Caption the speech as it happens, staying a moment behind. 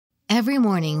Every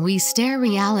morning, we stare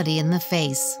reality in the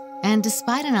face. And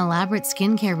despite an elaborate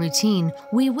skincare routine,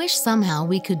 we wish somehow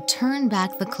we could turn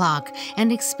back the clock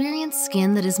and experience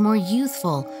skin that is more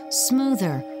youthful,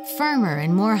 smoother, firmer,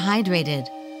 and more hydrated.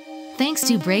 Thanks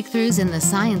to breakthroughs in the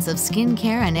science of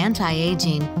skincare and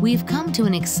anti-aging, we've come to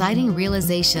an exciting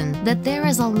realization that there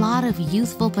is a lot of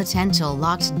youthful potential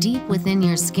locked deep within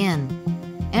your skin.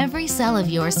 Every cell of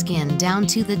your skin, down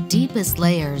to the deepest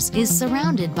layers, is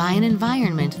surrounded by an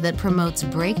environment that promotes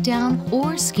breakdown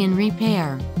or skin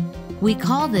repair. We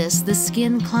call this the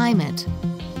skin climate.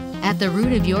 At the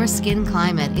root of your skin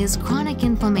climate is chronic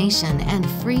inflammation and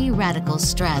free radical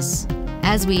stress.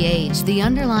 As we age, the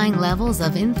underlying levels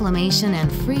of inflammation and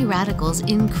free radicals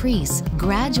increase,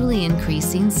 gradually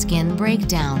increasing skin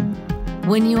breakdown.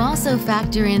 When you also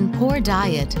factor in poor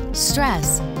diet,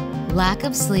 stress, lack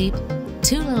of sleep,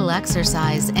 too little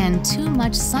exercise, and too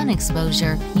much sun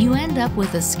exposure, you end up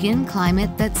with a skin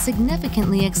climate that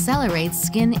significantly accelerates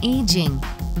skin aging.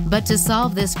 But to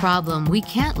solve this problem, we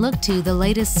can't look to the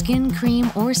latest skin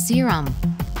cream or serum.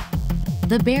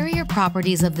 The barrier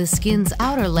properties of the skin's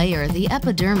outer layer, the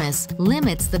epidermis,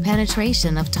 limits the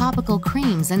penetration of topical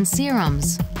creams and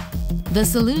serums. The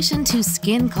solution to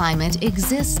skin climate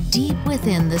exists deep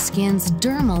within the skin's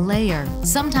dermal layer.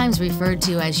 Sometimes referred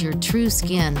to as your true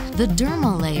skin, the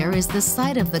dermal layer is the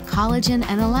site of the collagen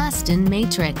and elastin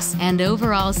matrix and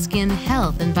overall skin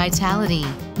health and vitality.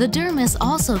 The dermis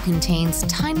also contains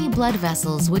tiny blood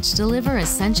vessels which deliver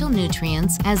essential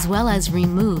nutrients as well as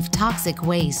remove toxic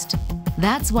waste.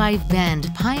 That's why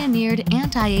Bend pioneered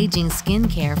anti-aging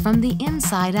skincare from the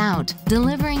inside out,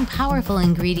 delivering powerful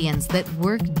ingredients that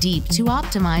work deep to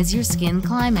optimize your skin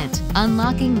climate,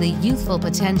 unlocking the youthful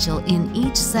potential in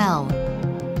each cell.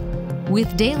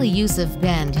 With daily use of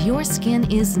Bend, your skin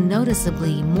is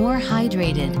noticeably more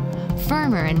hydrated,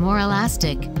 firmer and more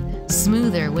elastic,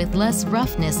 smoother with less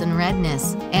roughness and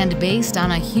redness, and based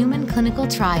on a human clinical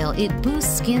trial, it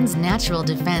boosts skin's natural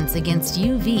defense against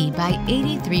UV by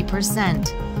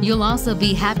 83%. You'll also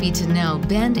be happy to know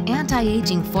Bend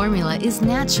Anti-Aging Formula is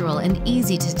natural and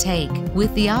easy to take.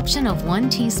 With the option of 1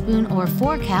 teaspoon or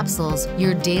 4 capsules,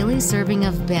 your daily serving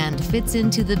of Bend fits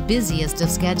into the busiest of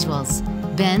schedules.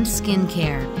 Bend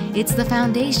Skincare. It's the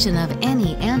foundation of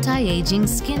any anti-aging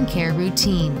skincare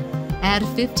routine. Add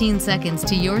 15 seconds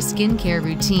to your skincare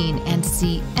routine and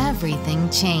see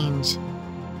everything change.